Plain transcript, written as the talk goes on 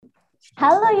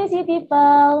Halo UC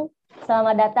People,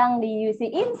 selamat datang di UC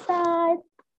Insight.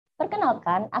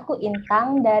 Perkenalkan, aku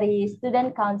Intang dari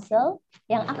Student Council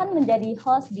yang akan menjadi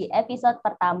host di episode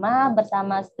pertama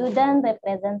bersama Student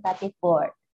Representative Board.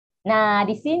 Nah,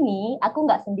 di sini aku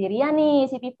nggak sendirian nih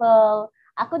UC People.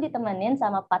 Aku ditemenin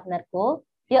sama partnerku.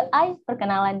 Yuk, Ais,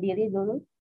 perkenalan diri dulu.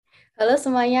 Halo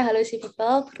semuanya, halo si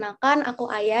people. Perkenalkan, aku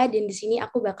Aya dan di sini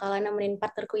aku bakalan nemenin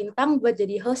partnerku Intang buat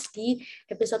jadi host di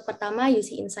episode pertama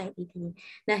UC Insight ini.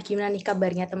 Nah, gimana nih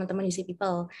kabarnya teman-teman UC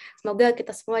people? Semoga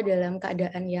kita semua dalam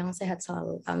keadaan yang sehat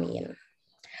selalu. Amin.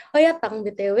 Oh ya, Tang,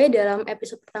 BTW dalam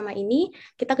episode pertama ini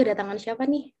kita kedatangan siapa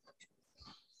nih?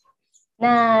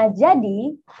 Nah, jadi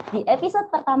di episode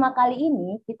pertama kali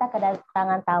ini kita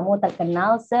kedatangan tamu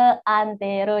terkenal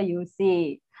seantero UC.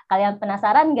 Kalian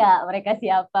penasaran nggak mereka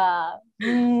siapa?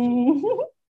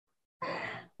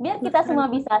 Biar kita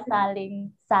semua bisa saling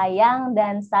sayang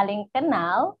dan saling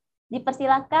kenal,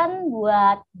 dipersilakan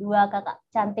buat dua kakak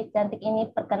cantik-cantik ini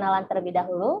perkenalan terlebih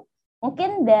dahulu.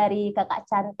 Mungkin dari kakak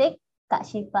cantik, Kak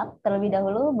Syifa terlebih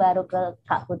dahulu, baru ke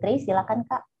Kak Putri. Silakan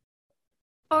Kak.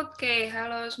 Oke,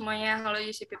 halo semuanya, halo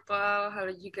UC People,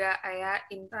 halo juga Ayah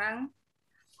Intang.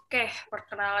 Oke,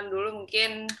 perkenalan dulu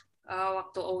mungkin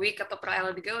waktu OWIK atau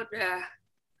pra-L3 udah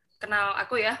kenal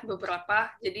aku ya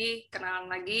beberapa, jadi kenalan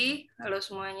lagi. Halo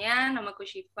semuanya, namaku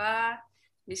Syifa.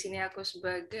 Di sini aku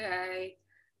sebagai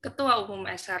Ketua Umum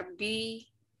SRB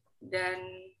dan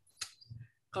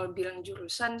kalau bilang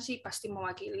jurusan sih pasti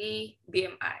mewakili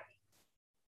BMI.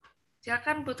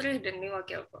 Silakan Putri dan ini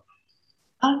wakilku.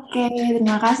 Oke,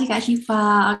 terima kasih Kak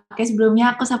Syifa. Oke,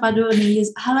 sebelumnya aku sapa dulu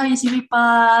nih. Halo UC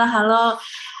People, halo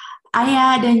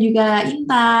Ayah dan juga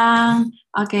Intang.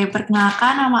 Oke,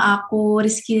 perkenalkan nama aku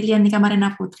Rizky Lianika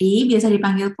Marina Putri, biasa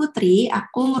dipanggil Putri.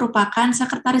 Aku merupakan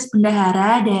sekretaris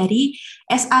bendahara dari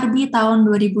SRB tahun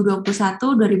 2021-2022.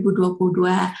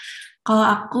 Kalau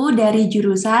aku dari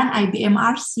jurusan IBM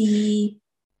RC.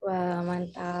 Wah,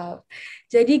 mantap.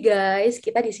 Jadi guys,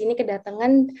 kita di sini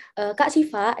kedatangan Kak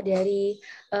Siva dari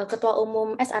Ketua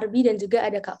Umum SRB dan juga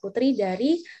ada Kak Putri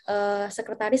dari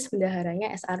Sekretaris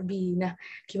Bendaharanya SRB. Nah,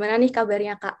 gimana nih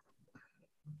kabarnya Kak?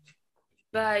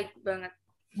 Baik banget.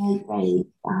 Baik-baik,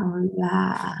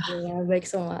 alhamdulillah. Ya, baik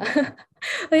semua.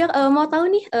 Oh ya, mau tahu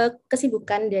nih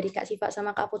kesibukan dari Kak Siva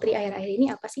sama Kak Putri akhir-akhir ini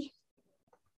apa sih?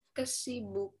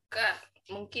 Kesibukan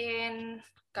mungkin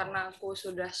karena aku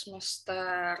sudah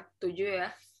semester 7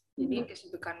 ya, jadi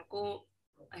kesibukanku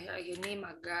akhir-akhir ini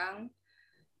magang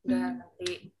dan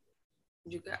nanti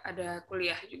juga ada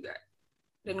kuliah juga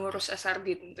dan ngurus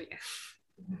SRB tentunya.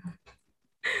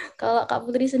 Kalau Kak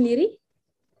Putri sendiri?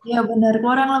 Ya benar,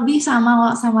 kurang lebih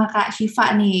sama sama Kak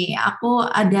Syifa nih. Aku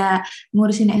ada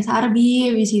ngurusin SRB,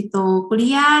 habis itu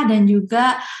kuliah dan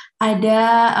juga ada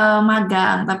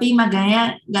magang. Tapi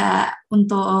magangnya nggak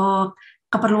untuk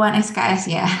keperluan SKS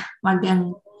ya,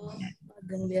 magang.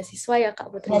 Magang beasiswa ya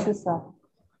Kak Putri? Beasiswa.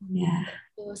 Ya.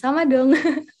 Tuh, sama dong.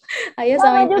 Ayo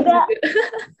Sama sama juga. juga.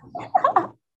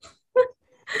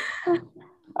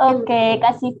 Oke,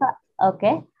 Kak Syifa.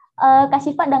 Oke. Kak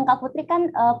Syifa dan Kak Putri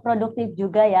kan produktif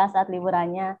juga ya saat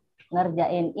liburannya.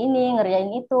 Ngerjain ini,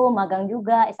 ngerjain itu, magang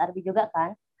juga, SRB juga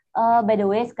kan. By the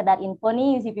way, sekedar info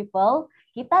nih UC People,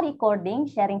 kita recording,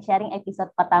 sharing-sharing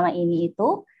episode pertama ini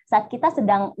itu saat kita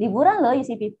sedang liburan loh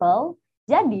UC People.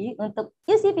 Jadi untuk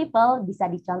UC People bisa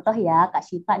dicontoh ya Kak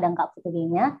Syifa dan Kak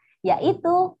Putrinya,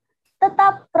 yaitu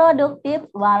tetap produktif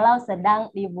walau sedang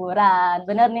liburan.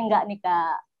 Bener nih nggak nih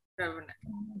Kak? Benar-benar.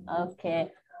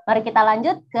 Oke, mari kita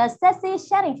lanjut ke sesi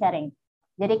sharing-sharing.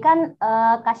 Jadi kan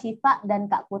Kak Syifa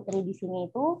dan Kak Putri di sini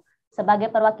itu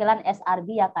sebagai perwakilan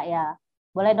SRB ya Kak ya.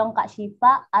 Boleh dong Kak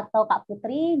Syifa atau Kak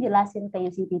Putri jelasin ke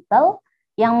UC People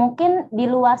yang mungkin di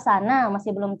luar sana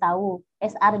masih belum tahu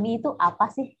SRB itu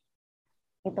apa sih?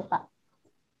 Itu Kak.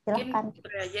 Mungkin Silahkan.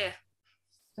 Putri aja ya.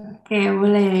 Oke,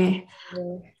 boleh.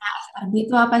 SRB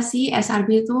itu apa sih?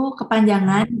 SRB itu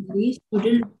kepanjangan dari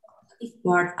Student Representative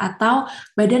Board atau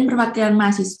Badan Perwakilan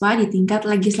Mahasiswa di tingkat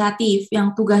legislatif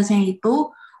yang tugasnya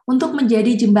itu untuk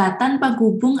menjadi jembatan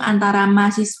penghubung antara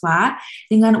mahasiswa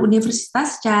dengan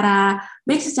universitas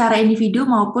baik secara individu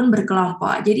maupun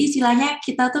berkelompok. Jadi istilahnya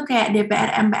kita tuh kayak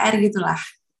DPR MPR gitulah.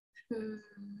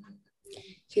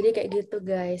 Jadi kayak gitu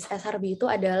guys, SRB itu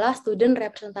adalah Student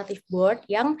Representative Board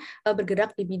yang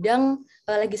bergerak di bidang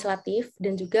legislatif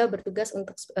dan juga bertugas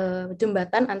untuk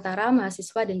jembatan antara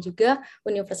mahasiswa dan juga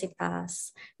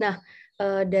universitas. Nah,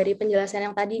 dari penjelasan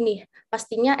yang tadi nih,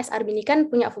 pastinya SRB ini kan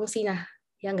punya fungsi, nah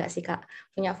ya nggak sih Kak?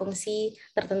 Punya fungsi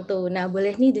tertentu. Nah,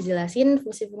 boleh nih dijelasin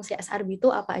fungsi-fungsi SRB itu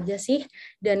apa aja sih?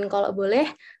 Dan kalau boleh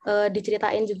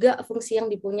diceritain juga fungsi yang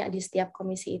dipunya di setiap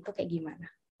komisi itu kayak gimana?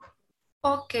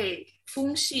 Oke,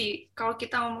 fungsi. Kalau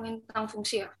kita ngomongin tentang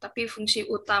fungsi ya, tapi fungsi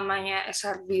utamanya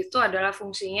SRB itu adalah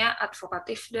fungsinya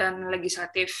advokatif dan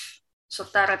legislatif,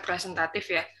 serta representatif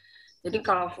ya. Jadi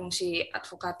kalau fungsi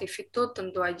advokatif itu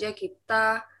tentu aja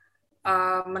kita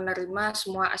menerima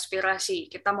semua aspirasi.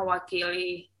 Kita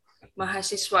mewakili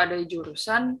mahasiswa dari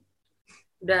jurusan,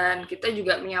 dan kita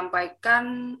juga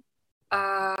menyampaikan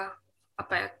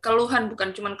keluhan, bukan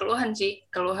cuma keluhan sih,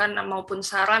 keluhan maupun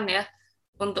saran ya,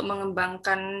 untuk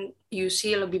mengembangkan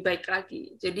UC lebih baik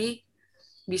lagi. Jadi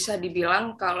bisa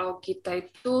dibilang kalau kita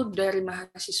itu dari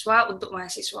mahasiswa untuk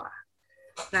mahasiswa.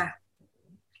 Nah,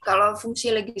 kalau fungsi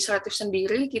legislatif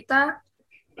sendiri, kita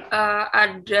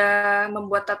ada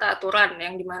membuat tata aturan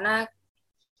yang dimana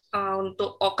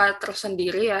untuk OK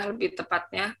tersendiri ya, lebih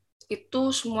tepatnya, itu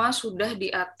semua sudah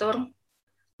diatur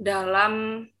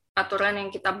dalam aturan yang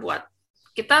kita buat.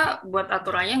 Kita buat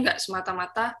aturannya nggak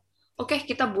semata-mata, oke,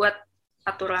 kita buat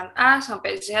aturan A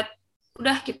sampai Z,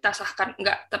 udah kita sahkan.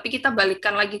 Enggak, tapi kita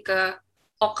balikan lagi ke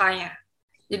OK-nya.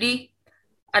 Jadi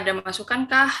ada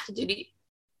masukan kah? Jadi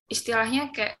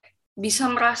istilahnya kayak bisa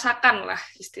merasakan lah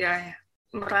istilahnya.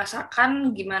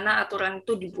 Merasakan gimana aturan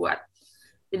itu dibuat.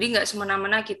 Jadi nggak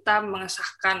semena-mena kita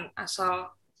mengesahkan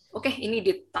asal, oke, ini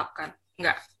ditetapkan.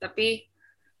 Enggak, tapi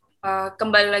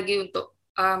kembali lagi untuk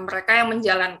mereka yang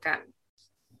menjalankan.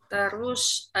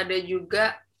 Terus ada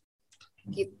juga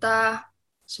kita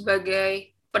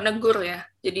sebagai penegur ya.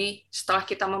 Jadi setelah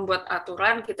kita membuat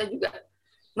aturan, kita juga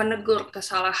menegur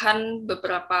kesalahan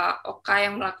beberapa OK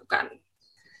yang melakukan.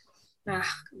 Nah,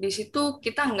 di situ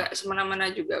kita nggak semena-mena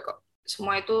juga kok.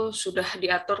 Semua itu sudah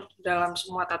diatur dalam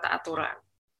semua tata aturan.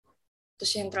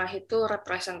 Terus yang terakhir itu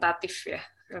representatif ya.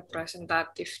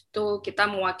 Representatif itu kita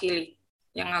mewakili.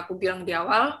 Yang aku bilang di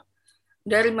awal,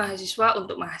 dari mahasiswa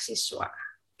untuk mahasiswa.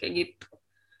 Kayak gitu.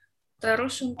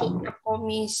 Terus untuk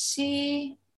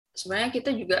komisi, sebenarnya kita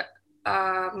juga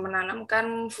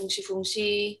menanamkan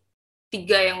fungsi-fungsi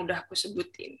 3 yang udah aku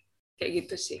sebutin. Kayak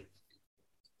gitu sih.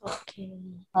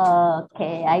 Oke,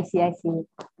 I see.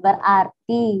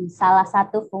 Berarti salah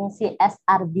satu fungsi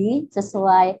SRB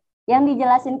sesuai yang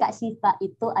dijelasin Kak Syifa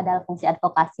itu adalah fungsi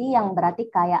advokasi, yang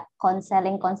berarti kayak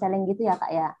konseling gitu ya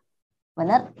Kak ya?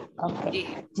 Benar? Oke.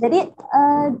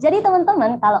 Jadi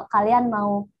teman-teman, kalau kalian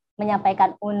mau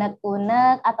menyampaikan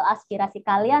unek-unek atau aspirasi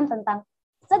kalian tentang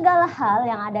segala hal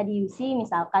yang ada di UC,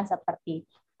 misalkan seperti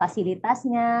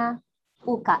fasilitasnya,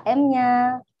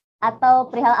 UKM-nya, atau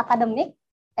perihal akademik,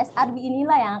 SRB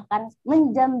inilah yang akan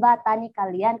menjembatani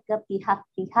kalian ke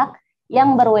pihak-pihak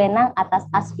yang berwenang atas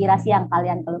aspirasi yang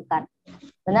kalian keluhkan.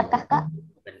 Benarkah, Kak?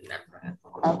 Benar banget.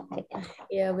 Oke.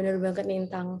 Ya, benar banget nih,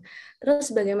 Intang. Terus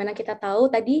bagaimana kita tahu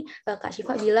tadi Kak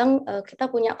Syifa bilang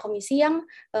kita punya komisi yang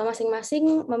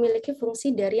masing-masing memiliki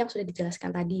fungsi dari yang sudah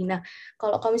dijelaskan tadi. Nah,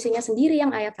 kalau komisinya sendiri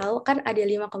yang Ayah tahu kan ada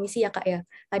 5 komisi ya Kak ya.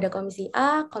 Ada komisi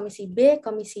A, komisi B,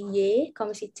 komisi Y,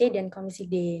 komisi C, dan komisi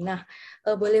D. Nah,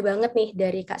 boleh banget nih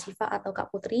dari Kak Syifa atau Kak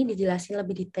Putri dijelasin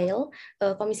lebih detail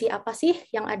komisi apa sih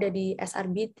yang ada di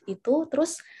SRB itu,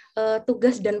 terus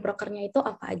tugas dan prokernya itu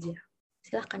apa aja.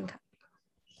 Silahkan Kak.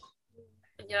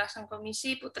 Penjelasan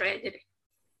komisi Putri aja deh.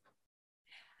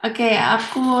 Oke,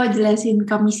 aku jelasin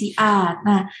komisi A.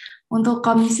 Nah, untuk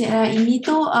komisi A ini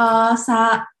tuh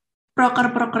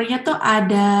proker-prokernya tuh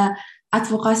ada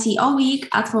advokasi OWIK,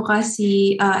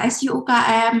 advokasi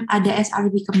SUUKM, ada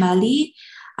SRB kembali,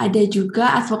 ada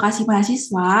juga advokasi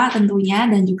mahasiswa tentunya,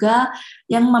 dan juga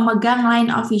yang memegang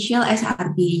line official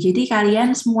SRB. Jadi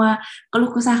kalian semua keluh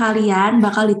kesah kalian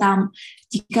bakal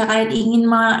jika kalian ingin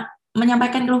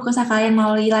menyampaikan keluh kesah kalian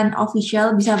melalui line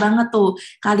official, bisa banget tuh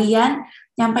kalian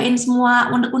nyampein semua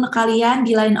unek-unek kalian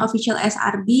di line official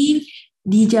SRB,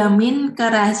 dijamin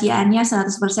kerahasiaannya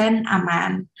 100%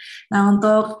 aman. Nah,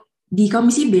 untuk di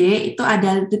komisi B itu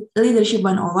ada Leadership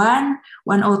 101,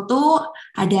 102,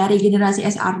 ada regenerasi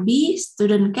SRB,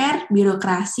 Student Care,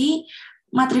 birokrasi,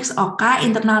 matriks OK,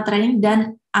 internal training,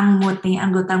 dan ANGMUD nih,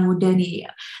 anggota muda nih.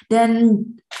 Dan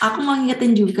aku mau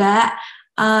ngingetin juga,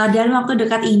 dalam waktu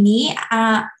dekat ini,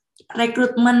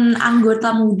 rekrutmen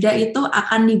anggota muda itu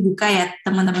akan dibuka ya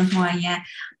teman-teman semuanya.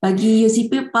 Bagi UC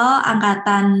People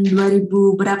angkatan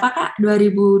 2000 berapa Kak?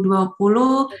 2020,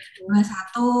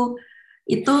 21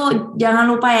 itu jangan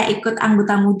lupa ya ikut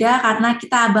anggota muda karena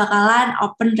kita bakalan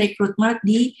open recruitment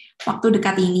di waktu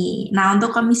dekat ini. Nah,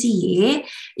 untuk komisi Y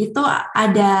itu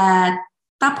ada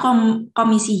tab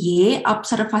komisi Y,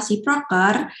 observasi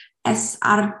proker,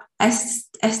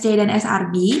 SC dan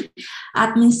SRB,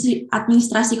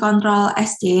 administrasi kontrol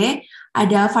SC,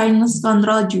 ada finance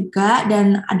control juga,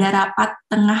 dan ada rapat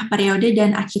tengah periode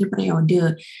dan akhir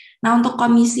periode. Nah, untuk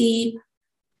komisi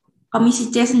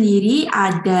Komisi C sendiri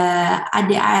ada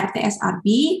ADART SRB,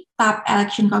 TAP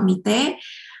Election Committee,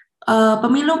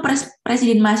 pemilu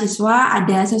presiden mahasiswa,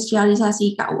 ada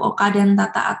sosialisasi KUOK dan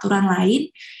tata aturan lain,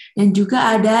 dan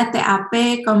juga ada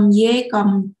TAP, Kom Y,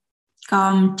 Kom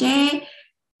C,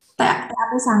 TAP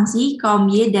sanksi,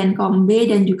 Kom Y dan Kom B,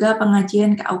 dan juga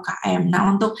pengajian KUKM.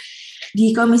 Nah, untuk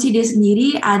di Komisi D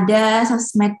sendiri ada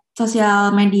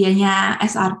sosial medianya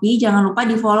SRB, jangan lupa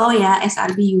di-follow ya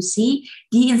SRB UC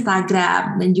di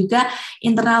Instagram, dan juga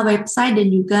internal website dan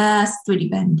juga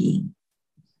studi banding.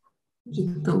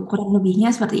 Gitu, kurang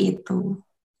lebihnya seperti itu.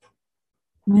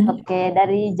 Oke,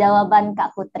 dari jawaban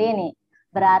Kak Putri nih,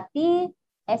 berarti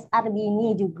SRB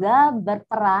ini juga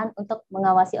berperan untuk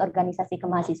mengawasi organisasi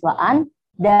kemahasiswaan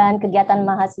dan kegiatan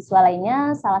mahasiswa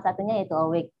lainnya, salah satunya yaitu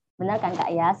OWIK. Benar kan Kak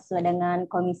ya, sesuai dengan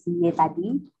komisi Y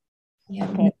tadi? Ya,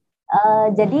 Oke.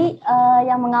 Jadi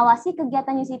yang mengawasi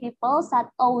kegiatan UC People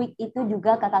saat OWIK itu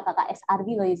juga kakak-kakak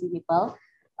SRB loh UC People.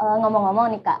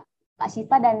 Ngomong-ngomong nih Kak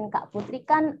Syifa dan Kak Putri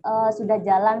kan sudah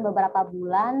jalan beberapa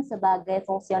bulan sebagai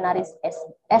fungsionaris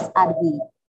SRB.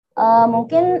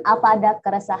 Mungkin apa ada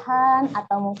keresahan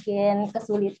atau mungkin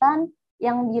kesulitan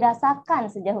yang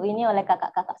dirasakan sejauh ini oleh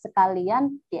kakak-kakak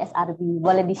sekalian di SRB?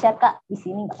 Boleh di-share Kak di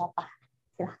sini, nggak apa-apa.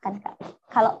 Silahkan Kak,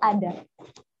 kalau ada.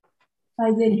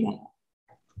 aja nih Kak.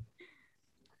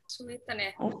 Kesulitan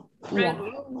ya. Iya.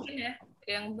 Dulu mungkin ya,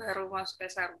 yang baru masuk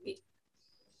SRB.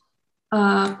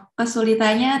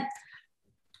 Kesulitannya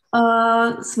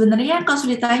sebenarnya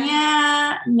kesulitannya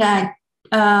nggak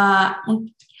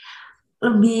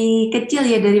lebih kecil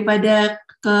ya daripada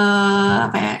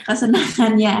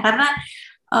kesenangannya, karena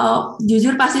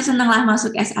jujur pasti senang lah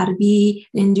masuk SRB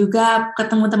dan juga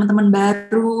ketemu teman-teman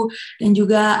baru dan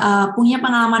juga punya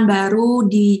pengalaman baru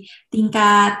di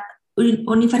tingkat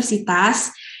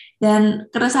universitas, dan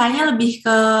keresahannya lebih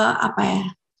ke apa ya,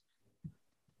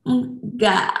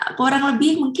 nggak, kurang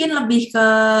lebih mungkin lebih ke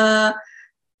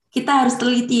kita harus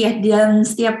teliti ya dan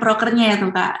setiap prokernya ya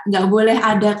tuh Kak, nggak boleh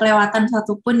ada kelewatan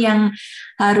satupun yang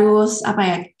harus apa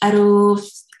ya,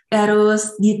 harus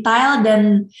detail,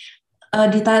 dan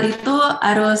detail itu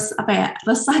harus apa ya,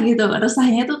 resah gitu.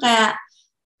 Resahnya tuh kayak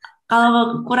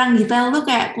kalau kurang detail tuh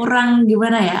kayak kurang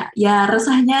gimana ya, ya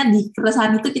resahnya di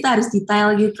keresahan itu kita harus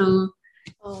detail gitu.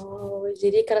 Oh,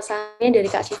 jadi keresahannya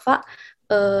dari Kak Syifa.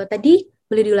 Tadi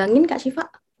boleh diulangin Kak Syifa?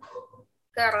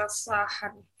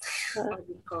 Keresahan.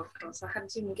 Kalau keresahan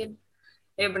sih mungkin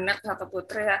ya benar kata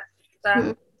Putri ya.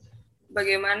 Kita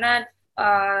bagaimana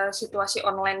situasi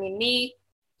online ini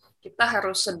kita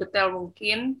harus sedetail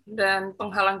mungkin, dan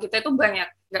penghalang kita itu banyak,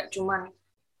 nggak cuma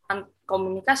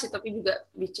komunikasi tapi juga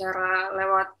bicara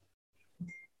lewat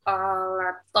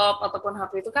laptop ataupun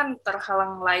HP itu kan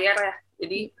terhalang layar ya,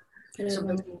 jadi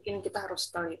sebaik mungkin kita harus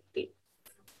teliti.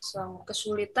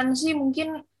 Kesulitan sih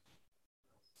mungkin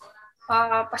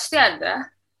pasti ada,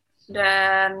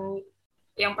 dan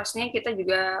yang pastinya kita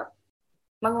juga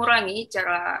mengurangi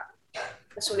cara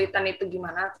kesulitan itu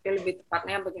gimana, tapi lebih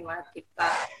tepatnya bagaimana kita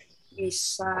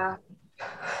bisa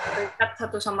terikat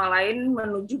satu sama lain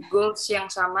menuju goals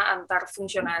yang sama antar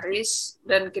fungsionaris,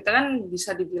 dan kita kan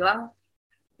bisa dibilang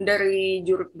dari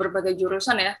berbagai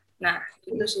jurusan ya. Nah,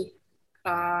 itu sih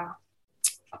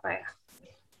apa ya,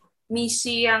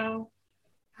 misi yang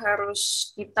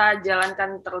harus kita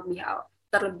jalankan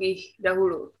terlebih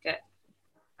dahulu. Kayak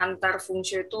antar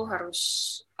fungsi itu harus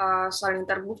saling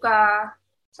terbuka,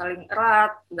 saling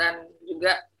erat, dan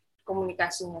juga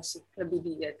komunikasinya sih lebih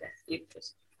dijaga gitu.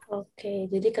 Oke,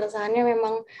 jadi keresahannya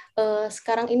memang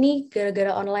sekarang ini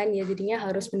gara-gara online ya, jadinya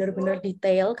harus benar-benar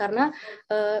detail, karena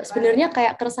sebenarnya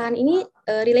kayak keresahan ini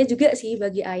relate juga sih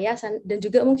bagi Ayah, dan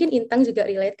juga mungkin Intang juga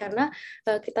relate, karena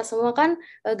kita semua kan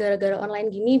gara-gara online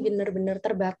gini benar-benar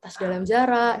terbatas dalam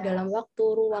jarak, dalam waktu,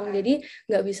 ruang, jadi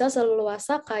nggak bisa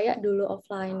seleluasa kayak dulu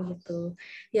offline gitu.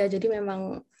 Ya, jadi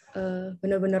memang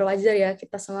benar-benar wajar ya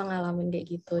kita semua ngalamin kayak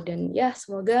gitu, dan ya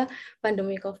semoga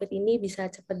pandemi COVID ini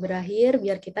bisa cepat berakhir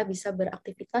biar kita bisa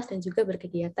beraktivitas dan juga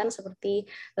berkegiatan seperti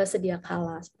sedia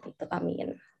kala, seperti itu.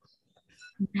 Amin.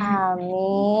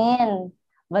 Amin.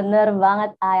 Bener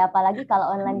banget, Ay. Apalagi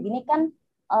kalau online gini kan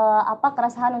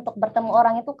keresahan untuk bertemu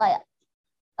orang itu kayak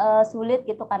sulit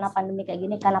gitu karena pandemi kayak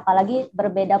gini, kan apalagi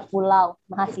berbeda pulau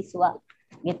mahasiswa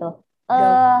gitu.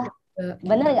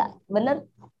 Bener nggak? Bener.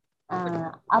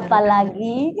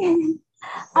 Apalagi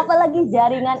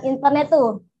jaringan internet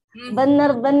tuh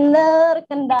bener-bener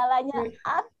kendalanya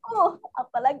aku,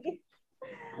 apalagi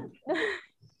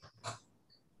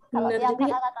kalau yang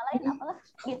kata-kata lain apalah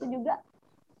gitu juga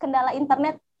kendala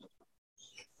internet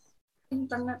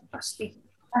pasti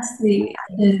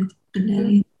ada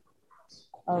kendala.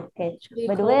 Oke.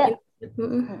 By the way,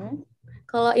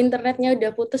 kalau internetnya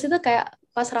udah putus itu kayak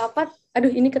pas rapat, aduh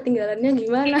ini ketinggalannya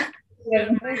gimana?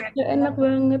 Gak enak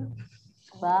banget.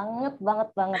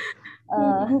 Banget.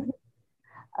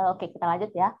 Oke, kita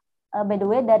lanjut ya. By the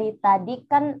way, dari tadi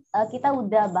kan kita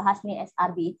udah bahas nih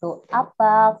SRB itu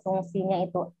apa, fungsinya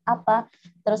itu apa,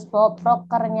 terus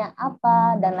prokernya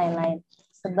apa, dan lain-lain.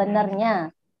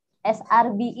 Sebenarnya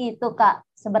SRB itu, Kak,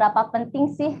 seberapa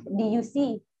penting sih di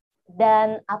UC?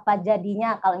 Dan apa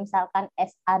jadinya kalau misalkan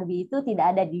SRB itu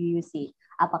tidak ada di UC?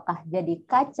 Apakah jadi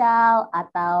kacau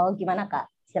atau gimana, Kak?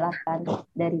 Silakan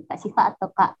dari Kak Siva atau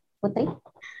Kak Putri.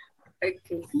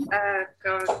 Oke,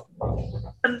 kalau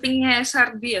pentingnya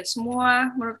SRB ya,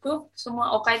 menurutku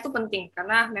semua OK itu penting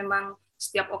karena memang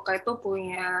setiap OK itu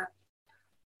punya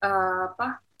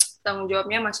tanggung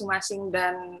jawabnya masing-masing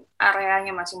dan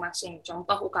areanya masing-masing.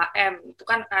 Contoh UKM itu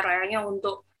kan areanya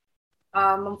untuk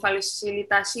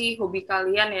memfasilitasi hobi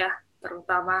kalian ya,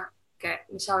 terutama kayak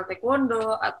misal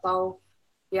taekwondo atau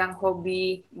yang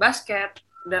hobi basket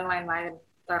dan lain-lain.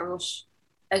 Terus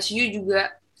SU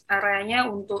juga areanya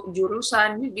untuk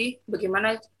jurusan, jadi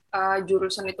bagaimana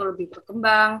jurusan itu lebih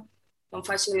berkembang,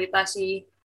 memfasilitasi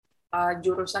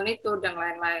jurusan itu, dan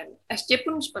lain-lain. SC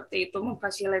pun seperti itu,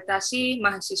 memfasilitasi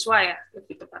mahasiswa ya,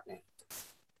 lebih tepatnya.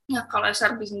 Nah, kalau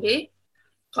SRB sendiri,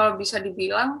 kalau bisa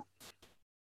dibilang,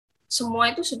 semua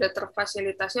itu sudah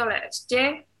terfasilitasi oleh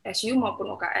SC, SU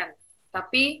maupun UKM.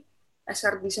 Tapi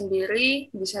SRB sendiri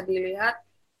bisa dilihat,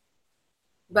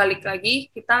 balik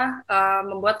lagi, kita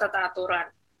membuat tata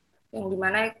aturan yang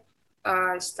dimana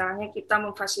istilahnya kita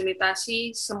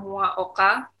memfasilitasi semua OK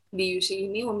di UC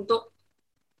ini untuk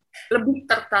lebih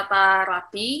tertata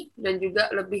rapi dan juga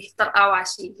lebih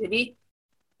terawasi. Jadi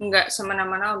nggak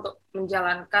semena-mena untuk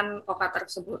menjalankan OK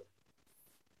tersebut.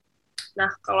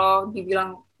 Nah, kalau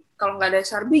dibilang kalau nggak ada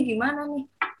SRB gimana nih?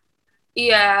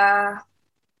 Iya,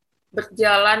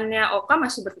 berjalannya OK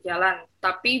masih berjalan,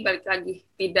 tapi balik lagi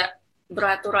tidak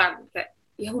beraturan. Kayak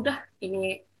ya udah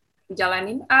ini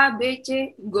jalanin A, B,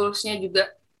 C, goals-nya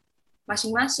juga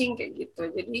masing-masing kayak gitu.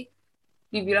 Jadi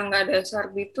dibilang nggak ada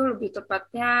SRB itu lebih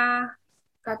tepatnya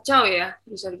kacau ya,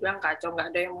 bisa dibilang kacau,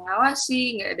 nggak ada yang mengawasi,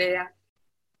 nggak ada yang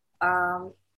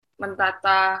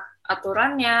mentata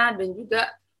aturannya, dan juga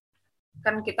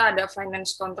kan kita ada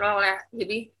finance control ya,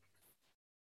 jadi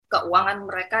keuangan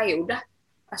mereka ya udah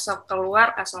asal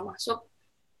keluar asal masuk,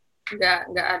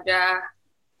 nggak ada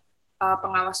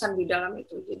pengawasan di dalam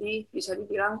itu. Jadi bisa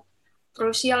dibilang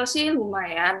krusial sih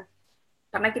lumayan,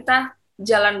 karena kita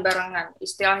jalan barengan.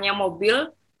 Istilahnya mobil,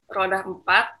 roda 4,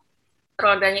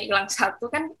 rodanya hilang 1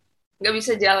 kan nggak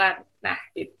bisa jalan. Nah,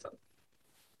 itu.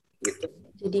 Gitu.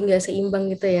 Jadi nggak seimbang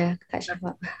gitu ya, Kak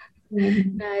Syifa.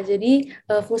 Nah, jadi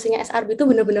fungsinya SRB itu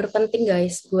benar-benar penting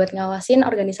guys buat ngawasin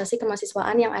organisasi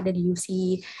kemahasiswaan yang ada di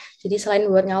UC. Jadi selain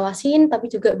buat ngawasin,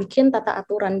 tapi juga bikin tata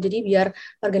aturan. Jadi biar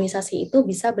organisasi itu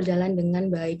bisa berjalan dengan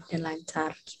baik dan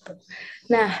lancar gitu.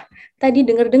 Nah, tadi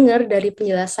dengar-dengar dari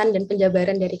penjelasan dan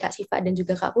penjabaran dari Kak Siva dan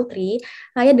juga Kak Putri,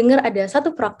 saya dengar ada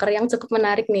satu proker yang cukup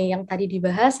menarik nih yang tadi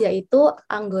dibahas, yaitu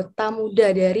anggota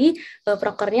muda dari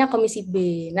prokernya Komisi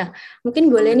B. Nah, mungkin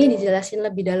boleh nih dijelasin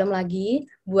lebih dalam lagi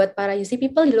buat para UC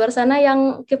people di luar sana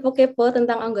yang kepo-kepo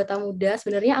tentang anggota muda.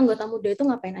 Sebenarnya anggota muda itu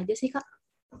ngapain aja sih, Kak?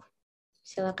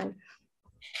 Silakan.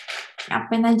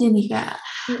 Ngapain aja nih, Kak?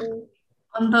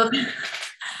 Untuk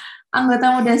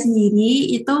anggota muda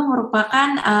sendiri itu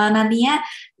merupakan nantinya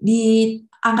di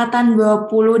angkatan 20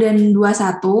 dan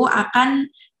 21 akan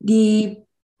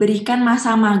diberikan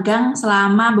masa magang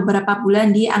selama beberapa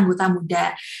bulan di anggota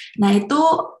muda. Nah, itu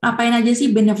ngapain aja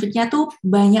sih? Benefitnya tuh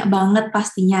banyak banget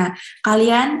pastinya.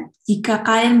 Jika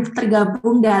kalian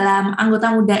tergabung dalam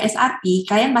anggota muda SRB,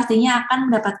 kalian pastinya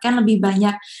akan mendapatkan lebih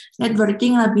banyak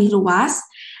networking lebih luas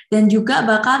dan juga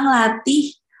bakal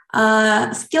ngelatih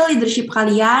skill leadership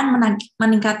kalian,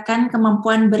 meningkatkan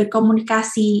kemampuan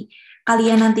berkomunikasi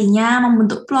kalian nantinya,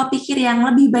 membentuk pola pikir yang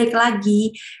lebih baik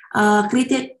lagi,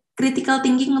 critical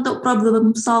thinking untuk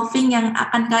problem solving yang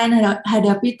akan kalian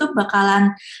hadapi itu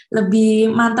bakalan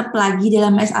lebih mantap lagi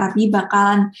dalam SRB,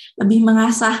 bakalan lebih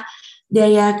mengasah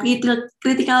daya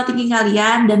critical thinking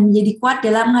kalian dan menjadi kuat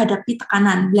dalam menghadapi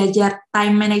tekanan, belajar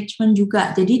time management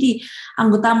juga. Jadi di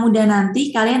anggota muda nanti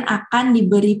kalian akan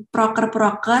diberi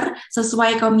proker-proker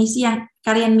sesuai komisi yang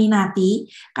kalian minati.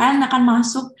 Kalian akan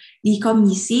masuk di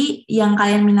komisi yang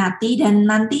kalian minati dan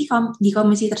nanti di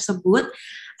komisi tersebut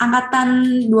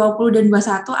angkatan 20 dan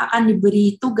 21 akan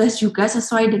diberi tugas juga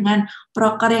sesuai dengan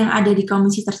proker yang ada di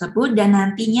komisi tersebut dan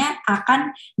nantinya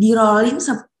akan di rolling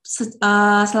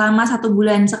selama 1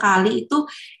 bulan sekali itu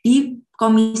di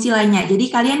komisi lainnya.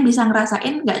 Jadi kalian bisa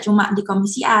ngerasain nggak cuma di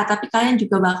komisi A, tapi kalian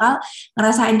juga bakal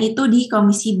ngerasain itu di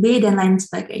komisi B dan lain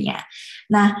sebagainya.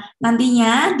 Nah,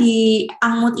 nantinya di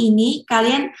Angmut ini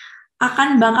kalian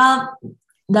akan bakal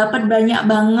dapat banyak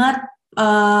banget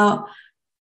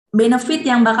benefit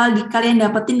yang bakal kalian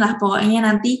dapetin lah pokoknya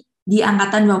nanti di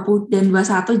angkatan 20 dan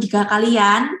 21 jika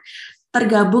kalian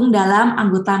tergabung dalam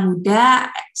anggota muda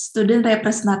Student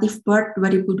Representative Board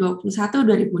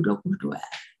 2021-2022.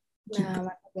 Nah,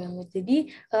 mantap banget.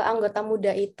 Jadi anggota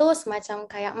muda itu semacam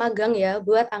kayak magang ya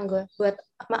buat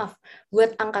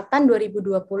angkatan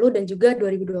 2020 dan juga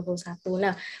 2021.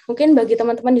 Nah, mungkin bagi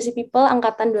teman-teman di People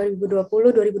angkatan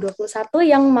 2020-2021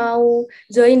 yang mau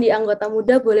join di anggota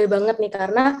muda boleh banget nih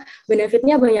karena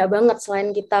benefitnya banyak banget.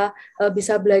 Selain kita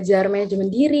bisa belajar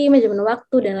manajemen diri, manajemen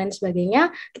waktu dan lain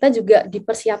sebagainya, kita juga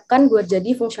dipersiapkan buat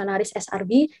jadi fungsionaris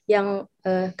SRB yang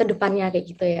kedepannya kayak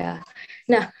gitu ya.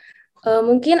 Nah,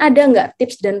 mungkin ada nggak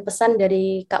tips dan pesan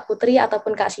dari Kak Putri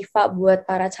ataupun Kak Siva buat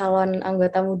para calon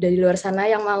anggota muda di luar sana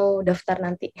yang mau daftar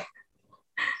nanti?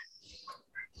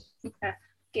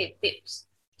 Oke, tips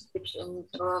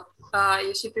untuk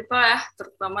UC People ya,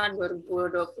 terutama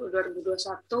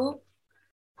 2020-2021.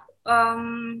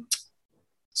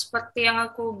 Seperti yang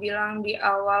aku bilang di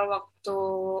awal waktu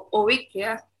OWIC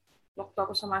ya, waktu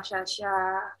aku sama Syasha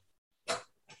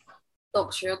talk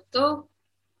show tuh,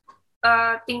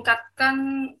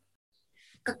 tingkatkan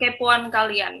kekepoan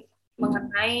kalian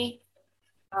mengenai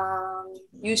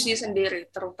UC sendiri,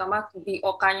 terutama di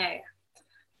OK-nya ya.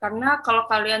 Karena kalau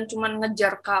kalian cuma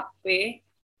ngejar KP,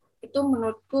 itu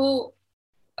menurutku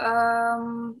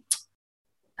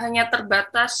hanya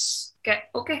terbatas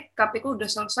kayak oke, KP-ku udah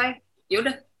selesai, ya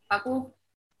udah aku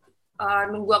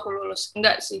nunggu aku lulus.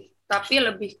 Enggak sih, tapi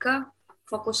lebih ke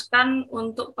fokuskan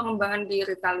untuk pengembangan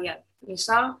diri kalian.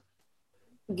 Misal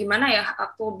gimana ya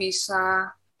aku bisa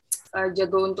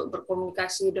jago untuk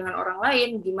berkomunikasi dengan orang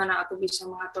lain, gimana aku bisa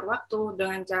mengatur waktu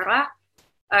dengan cara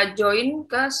join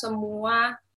ke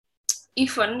semua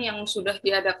event yang sudah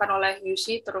diadakan oleh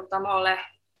UC, terutama oleh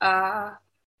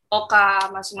OK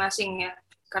masing-masing ya.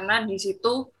 Karena di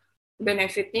situ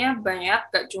benefitnya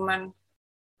banyak, gak cuman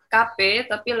KP,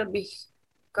 tapi lebih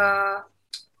ke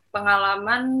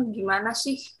pengalaman gimana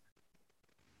sih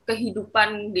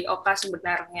kehidupan di OK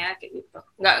sebenarnya kayak gitu.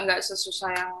 Nggak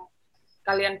sesusah yang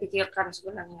kalian pikirkan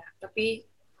sebenarnya, tapi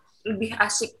lebih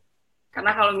asik.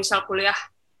 Karena kalau misal kuliah,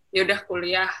 ya udah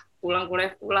kuliah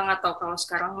pulang, atau kalau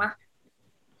sekarang mah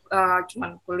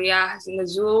cuman kuliah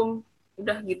nge-zoom,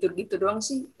 udah gitu-gitu doang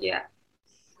sih. Ya,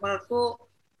 menurutku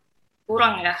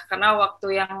kurang ya, karena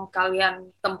waktu yang kalian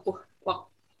tempuh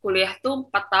waktu kuliah tuh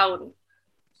 4 tahun.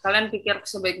 Kalian pikir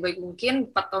sebaik-baik mungkin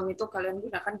 4 tahun itu kalian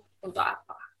gunakan untuk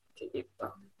apa? Kayak gitu.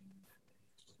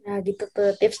 Nah, gitu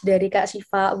tuh tips dari Kak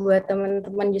Siva buat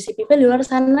teman-teman UCPP di luar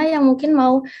sana yang mungkin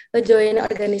mau join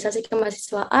organisasi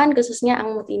kemahasiswaan, khususnya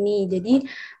Angmut ini. Jadi,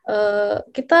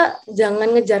 kita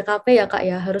jangan ngejar KP ya, Kak,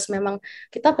 ya. Harus memang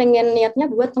kita pengen niatnya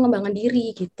buat pengembangan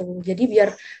diri, gitu. Jadi, biar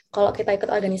kalau kita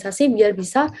ikut organisasi, biar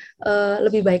bisa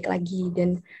lebih baik lagi.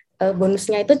 Dan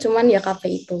bonusnya itu cuman ya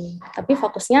KP itu. Tapi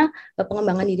fokusnya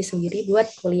pengembangan diri sendiri buat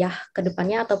kuliah ke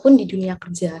depannya ataupun di dunia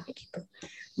kerja, kayak gitu.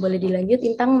 Boleh dilanjut,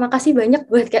 Intang. Makasih banyak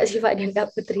buat Kak Siva dan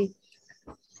Kak Putri.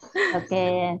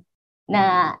 Oke.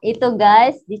 Nah, itu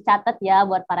guys, dicatat ya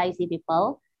buat para UC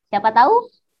People. Siapa tahu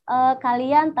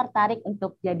kalian tertarik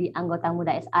untuk jadi anggota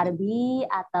muda SRB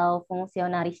atau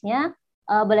fungsionarisnya.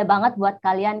 Boleh banget buat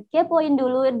kalian kepoin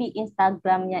dulu di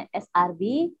Instagramnya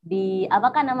SRB. Di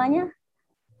apakah namanya?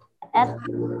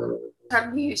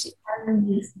 SRB sih.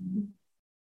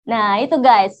 Nah, itu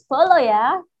guys, follow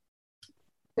ya.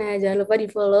 Nah, jangan lupa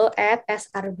di-follow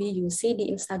 @srbuc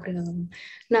di Instagram.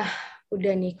 Nah,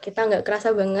 udah nih, kita nggak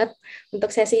kerasa banget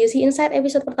untuk sesi UC Insight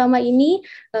episode pertama ini,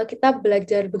 kita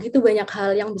belajar begitu banyak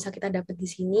hal yang bisa kita dapat di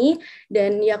sini,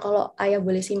 dan ya kalau Ayah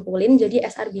boleh simpulin, jadi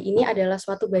SRB ini adalah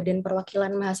suatu badan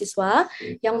perwakilan mahasiswa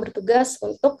yang bertugas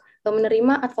untuk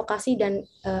menerima advokasi dan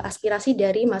aspirasi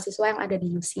dari mahasiswa yang ada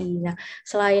di UC. Nah,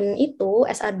 selain itu,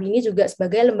 SRB ini juga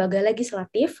sebagai lembaga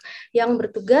legislatif yang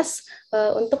bertugas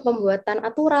untuk pembuatan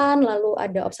aturan, lalu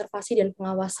ada observasi dan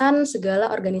pengawasan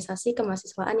segala organisasi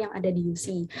kemahasiswaan yang ada di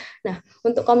UC. Nah,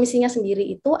 untuk komisinya sendiri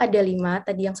itu ada 5,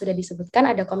 tadi yang sudah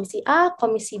disebutkan, ada komisi A,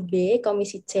 komisi B,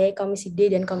 komisi C, komisi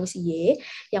D, dan komisi Y,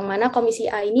 yang mana komisi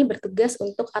A ini bertugas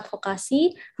untuk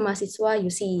advokasi mahasiswa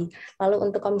UC. Lalu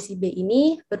untuk komisi B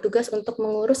ini bertugas untuk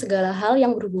mengurus segala hal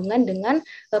yang berhubungan dengan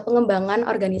pengembangan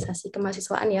organisasi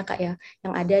kemahasiswaan ya Kak ya,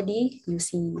 yang ada di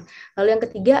UC. Lalu yang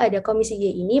ketiga ada komisi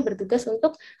Y ini bertugas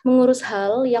untuk mengurus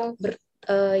hal yang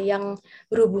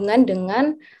berhubungan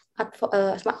dengan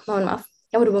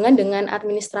yang berhubungan dengan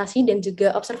administrasi dan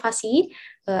juga observasi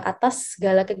atas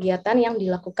segala kegiatan yang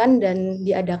dilakukan dan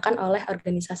diadakan oleh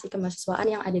organisasi kemahasiswaan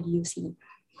yang ada di UC.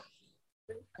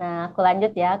 Nah, aku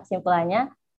lanjut ya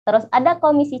kesimpulannya. Terus ada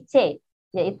komisi C,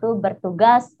 yaitu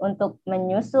bertugas untuk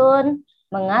menyusun,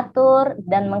 mengatur,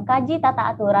 dan mengkaji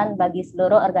tata aturan bagi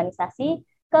seluruh organisasi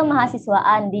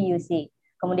kemahasiswaan di UC.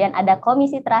 Kemudian ada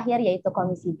komisi terakhir, yaitu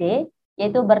komisi D,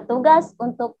 yaitu bertugas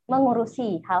untuk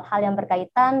mengurusi hal-hal yang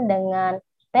berkaitan dengan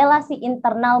relasi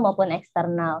internal maupun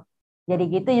eksternal. Jadi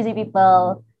gitu UC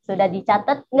People. Sudah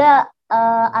dicatat nggak?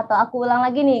 Atau aku ulang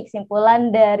lagi nih, kesimpulan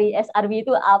dari SRB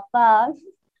itu apa?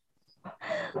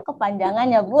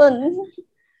 Kepanjangannya, Bun.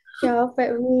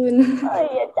 Capek, Bun. Oh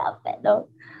iya, capek dong.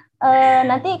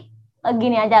 Nanti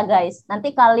gini aja, guys.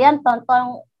 Nanti kalian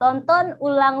tonton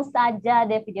ulang saja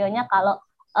deh videonya kalau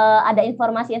ada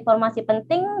informasi-informasi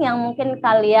penting yang mungkin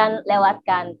kalian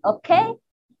lewatkan. Oke?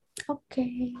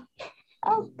 Oke.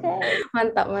 Oke.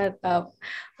 Mantap, mantap.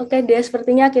 Oke deh,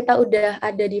 sepertinya kita udah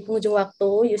ada di penghujung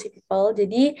waktu, UC People.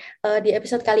 Jadi di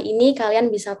episode kali ini kalian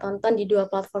bisa tonton di 2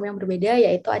 platform yang berbeda,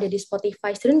 yaitu ada di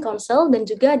Spotify Student Council dan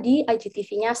juga di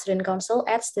IGTV-nya Student Council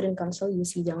 @Student Council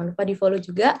UC. Jangan lupa di-follow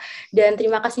juga. Dan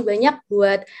terima kasih banyak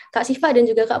buat Kak Siva dan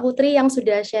juga Kak Putri yang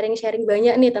sudah sharing-sharing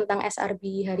banyak nih tentang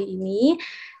SRB hari ini.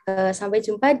 Sampai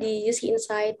jumpa di UC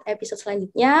Insight episode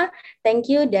selanjutnya. Thank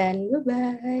you dan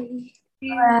bye-bye.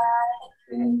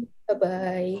 Bye.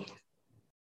 Bye-bye.